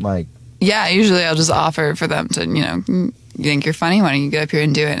 like? Yeah, usually I'll just offer for them to, you think you're funny? Why don't you get up here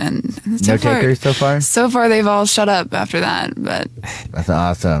and do it? And so No far, takers so far? So far, they've all shut up after that. But That's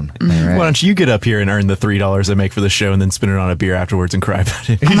awesome. Mm-hmm. All right. Why don't you get up here and earn the $3 I make for the show, and then spin it on a beer afterwards and cry about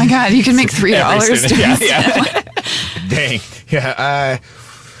it? oh my god, you can make $3 Every doing student. Yeah, stand-up. yeah. Dang. Yeah,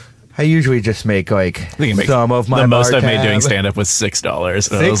 I usually just make like I think some of my the most bar I've made tab. doing stand up was $6.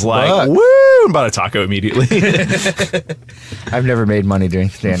 And I was $6. like, woo! Bought a taco immediately. I've never made money doing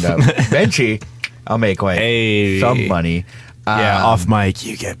stand up. Benchy, I'll make like Hey. some money. Yeah, off mic,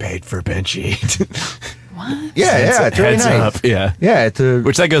 you get paid for Benchy. Yeah, it's really Heads nice. up. Yeah. Yeah, it's a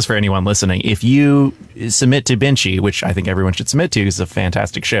Which that goes for anyone listening. If you submit to Benchy, which I think everyone should submit to, 'cause it's a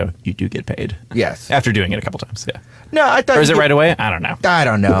fantastic show, you do get paid. yes. After doing it a couple times, yeah. No, I thought. Or is you it could- right away? I don't know. I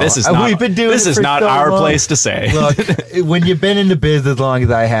don't know. This is not. We've been doing this it is for not so our long. place to say. Look, when you've been in the biz as long as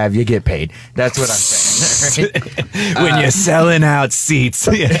I have, you get paid. That's what I'm saying. Right? When you're selling out seats,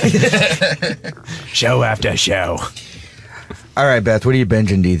 show after show. All right, Beth, what are you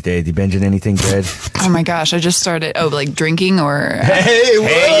binging these days? You binging anything good? Oh my gosh, I just started. Oh, like drinking or.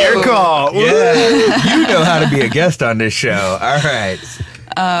 Hey, your call. Yeah, you know how to be a guest on this show. All right.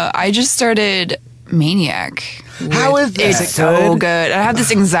 I just started Maniac. How is that? It's so good. I have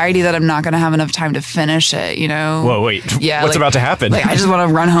this anxiety that I'm not going to have enough time to finish it, Whoa, wait. Yeah, What's like- about to happen? Like, I just want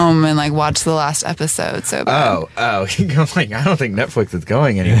to run home and like watch the last episode. So bad. Oh, you're like, I don't think Netflix is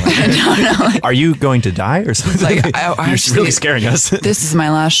going anywhere. Are you going to die or something? Like, I You're actually- really scaring us. This is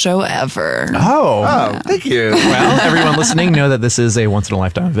my last show ever. Oh, thank you. Well, everyone listening, know that this is a once in a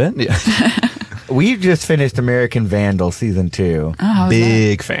lifetime event. Yeah. We just finished American Vandal season 2. Oh, how was that?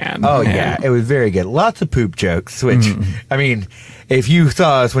 Big fan. Oh yeah, it was very good. Lots of poop jokes. Which I mean, if you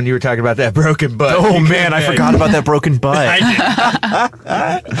saw us when you were talking about that broken butt. Oh you man, I couldn't forgot about that broken butt.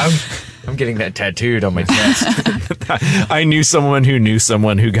 I'm getting that tattooed on my chest. I knew someone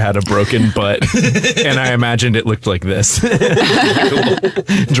who had a broken butt, and I imagined it looked like this.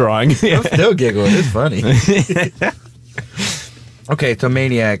 Drawing. Yeah. Still giggling. It's funny. Okay, so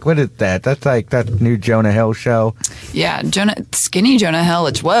Maniac, what is that? That's like that new Jonah Hill show. Yeah, skinny Jonah Hill.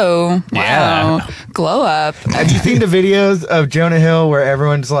 It's whoa, wow, Yeah. glow up. Have you seen the videos of Jonah Hill where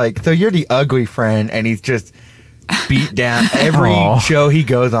everyone's like, so you're the ugly friend, and he's just beat down. Every Aw. show he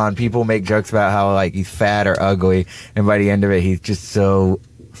goes on, people make jokes about how like he's fat or ugly, and by the end of it, he's just so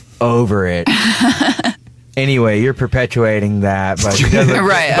over it. Anyway, you're perpetuating that, but he doesn't.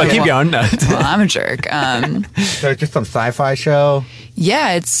 Right. But okay, keep well, going. No. Well, I'm a jerk. So it's just some sci-fi show.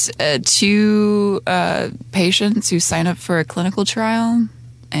 Yeah, it's two patients who sign up for a clinical trial,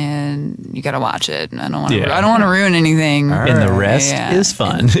 and you got to watch it. I don't want to. Yeah. I don't want to ruin anything. All And the right. rest Yeah. is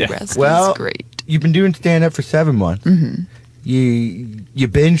fun. And the Yeah. rest Well, is great. you've been doing stand-up for 7 months. Mm-hmm. You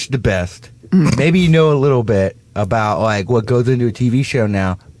binged the best. Maybe you know a little bit about like what goes into a TV show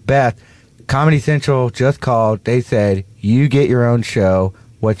now. Beth, Comedy Central just called. They said you get your own show.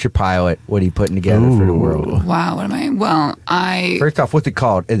 What's your pilot? What are you putting together for the world? Wow, what am I? Well, I First off, what's it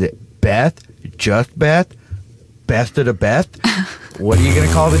called? Is it Beth? Just Beth? Best of the Beth? What are you going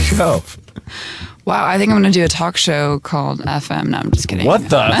to call the show? I think I'm going to do a talk show called FM. No, I'm just kidding. What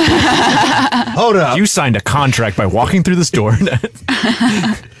the? Hold up. You signed a contract by walking through this door.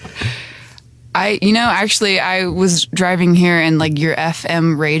 Actually, I was driving here and like your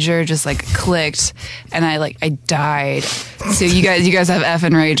FM Rager just like clicked, and I died. So you guys have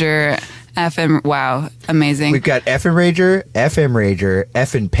FM Rager, FM. Wow, amazing. We've got FM Rager,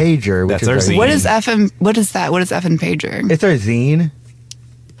 FM Pager, which That's is our our zine. What is FM? What is that? What is FM Pager? It's our zine.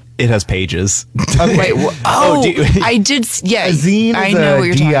 It has pages. Wait, I did. Yeah, A zine I is know a what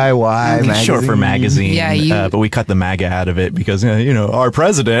you're talking about. DIY magazine. Short for magazine. Yeah, but we cut the MAGA out of it because, our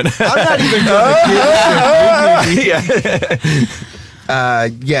president. I'm not even going to yeah.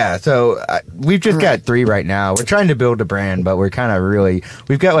 yeah, so we've just got 3 right now. We're trying to build a brand, but we're kind of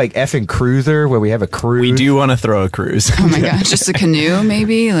we've got like effing cruiser where we have a cruise. We do want to throw a cruise. Oh my gosh, just a canoe,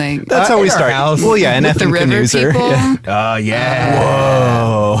 maybe? Like That's how in we our start. house. Well, yeah, an with the effing river canoeser. people. Yeah. Oh, yeah.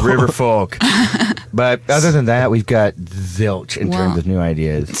 Whoa. River folk. But other than that, we've got zilch in terms of new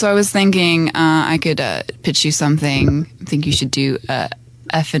ideas. So I was thinking I could pitch you something. I think you should do a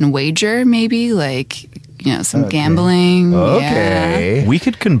effing wager, maybe, like some gambling. Okay. Yeah. We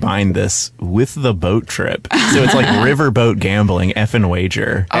could combine this with the boat trip. So it's like riverboat gambling, effing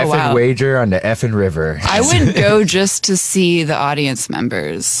wager. Oh, Effing wow. wager on the effing river. I would go just to see the audience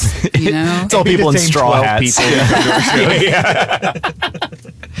members. It's all Be the people in same straw 12 hats.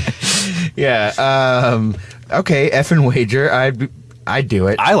 Yeah. Okay, effing wager. I'd do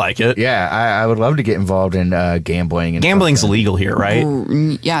it. I like it. Yeah, I would love to get involved in gambling. And Gambling's stuff. legal here, right?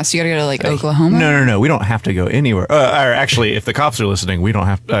 Yeah, so you gotta go to like Oklahoma. No. We don't have to go anywhere. Or actually, if the cops are listening, we don't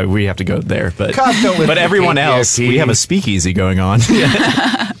have. We have to go there. But Cops don't listen But to everyone KPFT. else, we have a speakeasy going on.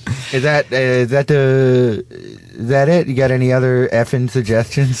 Is that it? You got any other effing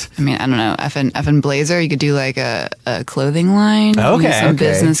suggestions? I mean, I don't know. Effing blazer. You could do like a clothing line. Okay, Some okay.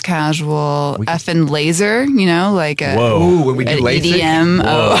 business casual. Effing laser. Like a Whoa. Ooh, when we do an LASIK? EDM.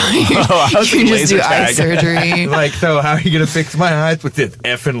 I You was can thinking just do laser eye tag. surgery. Like, so how are you gonna fix my eyes with this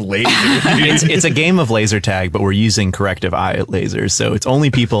effing laser? It's a game of laser tag, but we're using corrective eye lasers, so it's only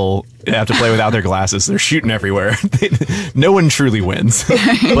people have to play without their glasses. They're shooting everywhere. No one truly wins,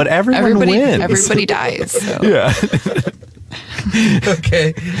 but everyone wins. Everybody dies. So. Yeah.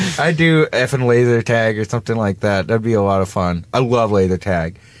 Okay, I do effing laser tag or something like that. That'd be a lot of fun. I love laser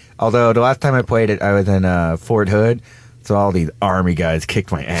tag. Although the last time I played it, I was in Fort Hood, so all these army guys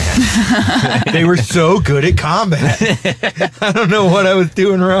kicked my ass. They were so good at combat. I don't know what I was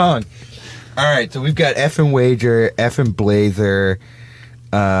doing wrong. All right, so we've got effing wager, effing blazer.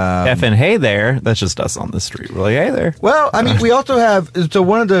 Effing hey there. That's just us on the street. We're like, hey there. Well, I mean, we also have. So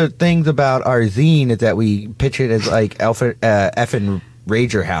one of the things about our zine is that we pitch it as like effing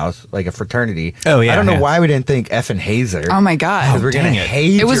Rager House, like a fraternity. Oh, yeah, I don't know yeah. why we didn't think effing Hazer. Oh my god. Because we're gonna dang it.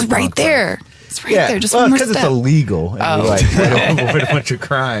 haze. It was your right punk rock. there. It's right there. Just well, one more because it's step. illegal. And we like I don't avoid a bunch of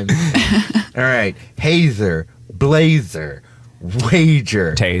crimes. All right, Hazer, Blazer,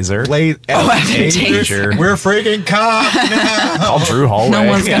 Wager, Taser. Taser. We're freaking cops now. Call Drew Hallway. No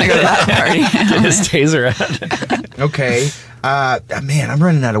one's gonna go to that party. Get his taser out. Okay. Man, I'm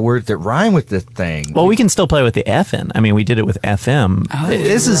running out of words that rhyme with this thing. Well, we can still play with the FN. I mean, we did it with FM. Oh,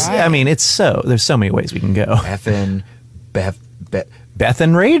 This is, right. I mean, there's so many ways we can go. Effing Beth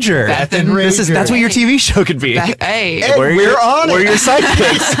and Rager. Beth and Rager. That's what your TV show could be. Hey. Hey, we're on it. Where are your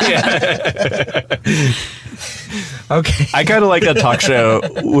sidekicks? Yeah. Okay. I kind of like a talk show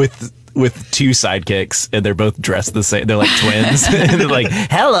with two sidekicks, and they're both dressed the same. They're like twins. And they're like,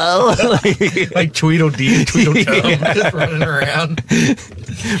 hello. Like Tweedledee and Tweedledum just running around.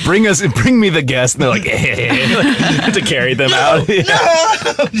 Bring me the guest. And they're like, to carry them out.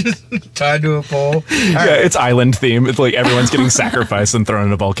 No! Just tied to a pole. Yeah, it's island theme. It's like everyone's getting sacrificed and thrown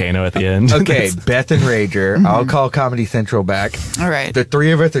in a volcano at the end. Okay, Beth and Rager. I'll call Comedy Central back. All right. The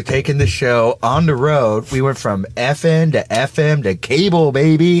 3 of us are taking the show on the road. We went from FN to FM to cable,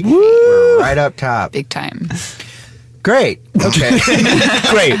 baby. We're right up top. Big time. Great. Okay.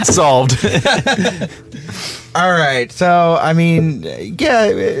 Great, solved. All right. So, I mean, yeah,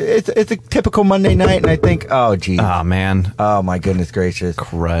 it's a typical Monday night, and I think, oh, geez. Oh man, Oh, my goodness gracious.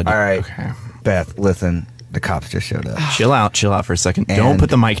 crud. All right. Okay. Beth, listen. The cops just showed up. Chill out for a second. And- Don't put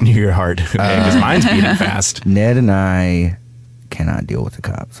the mic near your heart, okay? Because mine's beating fast. Ned and I cannot deal with the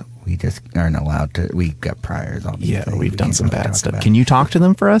cops. We just aren't allowed to. We've got priors on these Yeah, things. we've We done can't some really bad talk stuff. about it. Can you talk to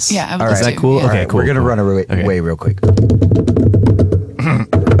them for us? Yeah, I would All love Is to. that cool? Yeah. All Okay, right, cool. we're going to cool. run away, Okay. away real quick.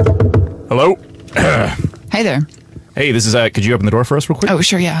 Hello. Hey there. Hey, this is. Could you open the door for us real quick? Oh,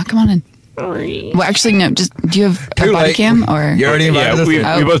 sure. Yeah. Come on in. Well, actually, no. Just do you have a Too body late. cam or? You already invited Yeah, us we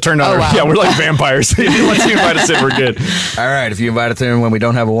in. both turned on. Oh, wow. Yeah, we're like vampires. Once you invite us in, we're good. All right, if you invite us in when we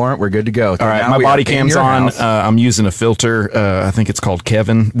don't have a warrant, we're good to go. So All right, now my we are body in cam's your on. house. I'm using a filter. I think it's called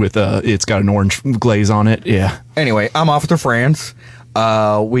Kevin. With it's got an orange glaze on it. Yeah. Anyway, I'm Officer Franz.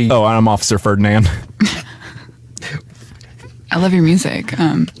 We Oh, I'm Officer Ferdinand. I love your music.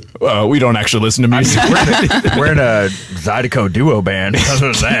 We don't actually listen to music. We're in a Zydeco duo band.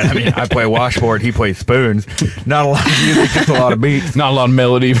 Other than that, I mean, I play washboard, he plays spoons. Not a lot of music, just a lot of beats. Not a lot of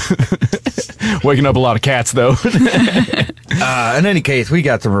melody. Waking up a lot of cats, though. In any case, we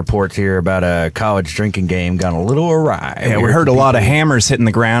got some reports here about a college drinking game gone a little awry. Yeah, we heard a lot of hammers hitting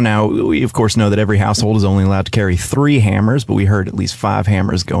the ground. Now, we, of course, know that every household is only allowed to carry 3 hammers, but we heard at least 5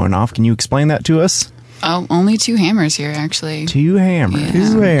 hammers going off. Can you explain that to us? Oh, only 2 hammers here, actually. 2 hammers. Yeah.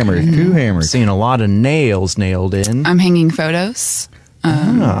 2 hammers, 2 hammers. Seeing a lot of nails nailed in. I'm hanging photos.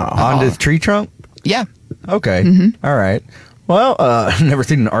 On this tree trunk? Yeah. Okay. All right. Well, never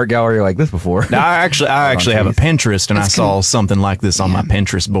seen an art gallery like this before. I actually have a Pinterest, and I It's saw something like this on my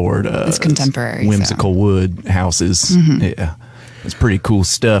Pinterest board. It's contemporary, Whimsical wood houses. Yeah. It's pretty cool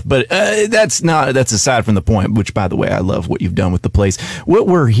stuff. But that's aside from the point, which, by the way, I love what you've done with the place. What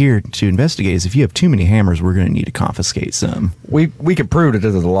we're here to investigate is if you have too many hammers, we're going to need to confiscate some. We could prove that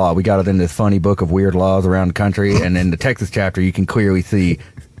this is a law. We got it in this funny book of weird laws around the country, and in the Texas chapter, you can clearly see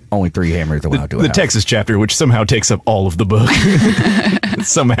only 3 hammers allowed to a The house. Texas chapter, which somehow takes up all of the book.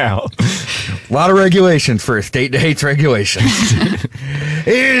 Somehow. A lot of regulations for a state that hates regulations. In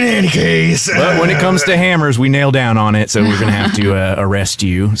any case. But when it comes to hammers, we nail down on it, so we're going to have to arrest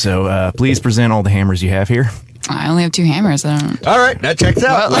you. So please present all the hammers you have here. I only have 2 hammers. I don't. All right, that checks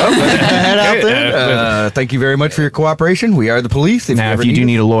out. Well, head out there. Thank you very much for your cooperation. We are the police. Now, if you do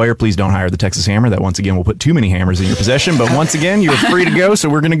need a lawyer, please don't hire the Texas Hammer. That, once again, will put too many hammers in your possession. But once again, you're free to go, so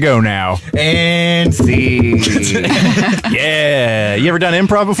we're going to go now. And see. Yeah. You ever done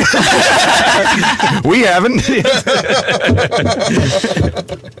improv before? We haven't.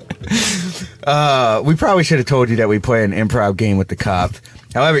 We probably should have told you that we play an improv game with the cops.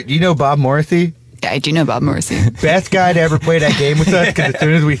 However, do you know Bob Morrissey? Yeah, I do know Bob Morrissey. Best guy to ever play that game with us, because as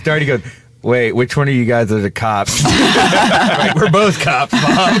soon as we started, he goes, wait, which one of you guys are the cops? Like, we're both cops,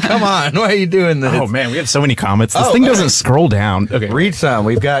 Bob. Come on. Why are you doing this? Oh, man, we have so many comments. This thing doesn't scroll down. Okay. Read some.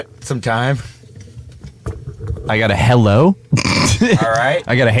 We've got some time. I got a hello. All right.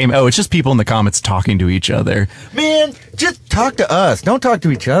 I got a hey. Oh, it's just people in the comments talking to each other. Man, just talk to us. Don't talk to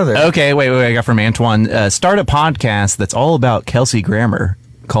each other. Okay, wait. I got from Antoine. Start a podcast that's all about Kelsey Grammer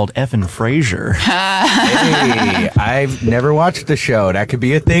called Effin' Frasier. Hey, I've never watched the show. That could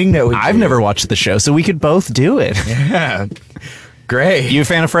be a thing that we I've never watched the show, so we could both do it. Yeah. Great. You a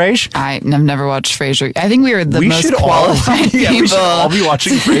fan of Frasier? I've never watched Frasier. I think we are the most should qualified people. We should all be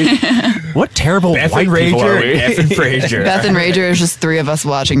watching Frasier. What terrible Beth white and people are Rager we? and F and Frasier. Beth and Rager is just 3 of us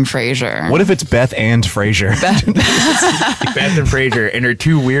watching Frasier. What if it's Beth and Frasier? Beth and Frasier and her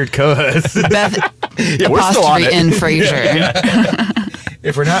 2 weird co-hosts. Beth we're still on apostrophe it. in Frasier.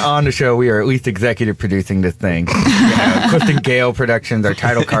 If we're not on the show, we are at least executive producing this thing. Clifton Gale Productions. Our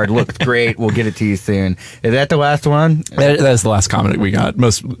title card looks great. We'll get it to you soon. Is that the last one? That's the last comment we got.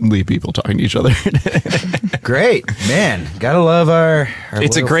 Mostly people talking to each other. Great. Man, gotta love our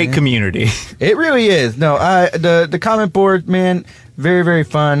It's a little great fan. community. It really is. No, the comment board, man, very, very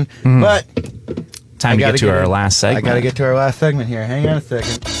fun. But Time to get to our last segment. I gotta get to our last segment here. Hang on a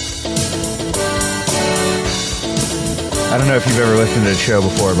second. I don't know if you've ever listened to the show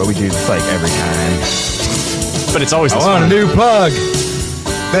before, but we do this like every time. But it's always I this want a fun. new plug.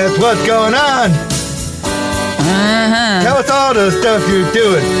 That's what's going on. Tell us all the stuff you're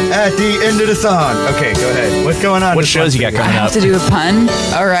doing at the end of the song. Okay, go ahead. What's going on? What this shows you month got for I coming have up? to do a pun?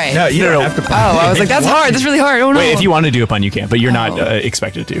 All right. No, you No, don't no. have to. Oh, I was like, that's hard. That's really hard. Oh, no. Wait, if you want to do a pun, you can, but you're not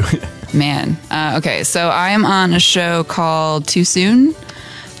expected to. Man. Okay, so I am on a show called Too Soon.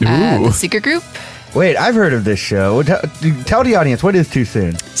 The Secret Group. Wait, I've heard of this show. Tell the audience, what is Too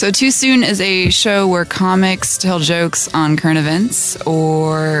Soon? So Too Soon is a show where comics tell jokes on current events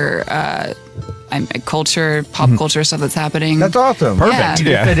or culture, pop culture stuff that's happening. That's awesome. Perfect. You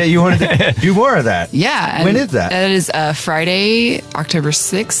said that you wanted to do more of that. Yeah. When and is that? That is Friday, October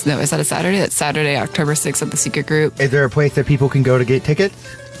 6th. No, is that a Saturday? That's Saturday, October 6th at the Secret Group. Is there a place that people can go to get tickets?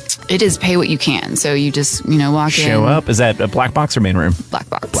 It is pay what you can. So you just, walk in. Show up. Is that a black box or main room? Black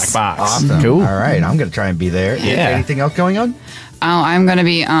box. Black box. Awesome. Cool. All right, I'm going to try and be there. Yeah. Anything else going on? Oh, I'm going to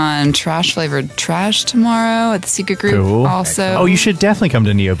be on Trash Flavored Trash tomorrow at the Secret Group. Cool. Also. Oh, you should definitely come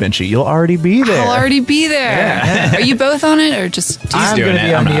to Neo Benchy. You'll already be there. I'll already be there. Are you both on it or just? I'm doing going to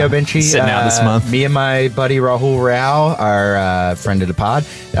be it. on I'm Neo not Benchy. sitting out this month. Me and my buddy Rahul Rao, our friend of the pod,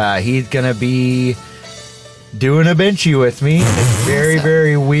 he's going to be doing a Benchy with me. It's very,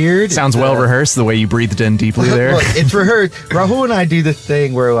 very weird. Sounds well rehearsed the way you breathed in deeply there. Look, it's rehearsed. Rahul and I do this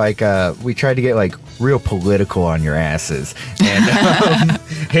thing where we try to get real political on your asses, and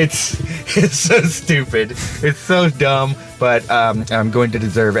it's so stupid. It's so dumb, but I'm going to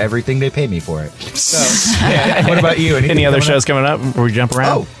deserve everything they pay me for it. So, yeah. What about you? Anything Any other coming up? shows coming up before we jump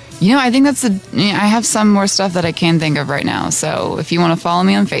around? Oh, I think I have some more stuff that I can think of right now. So if you want to follow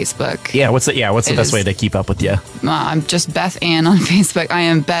me on Facebook. Yeah, what's the best way to keep up with you? I'm just Beth Ann on Facebook. I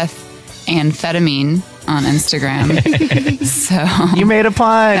am Beth Amphetamine on Instagram. So You made a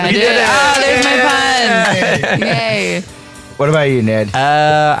pun. I did. Oh, there's my pun. Yay. What about you, Ned?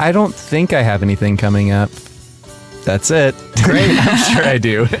 I don't think I have anything coming up. That's it. Great. I'm sure I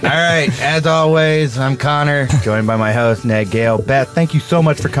do. All right. As always, I'm Connor, joined by my host, Ned Gale. Beth, thank you so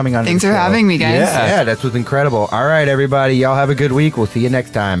much for coming on. Thanks the for show. having me, guys. Yeah, that was incredible. All right, everybody. Y'all have a good week. We'll see you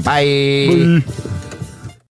next time. Bye.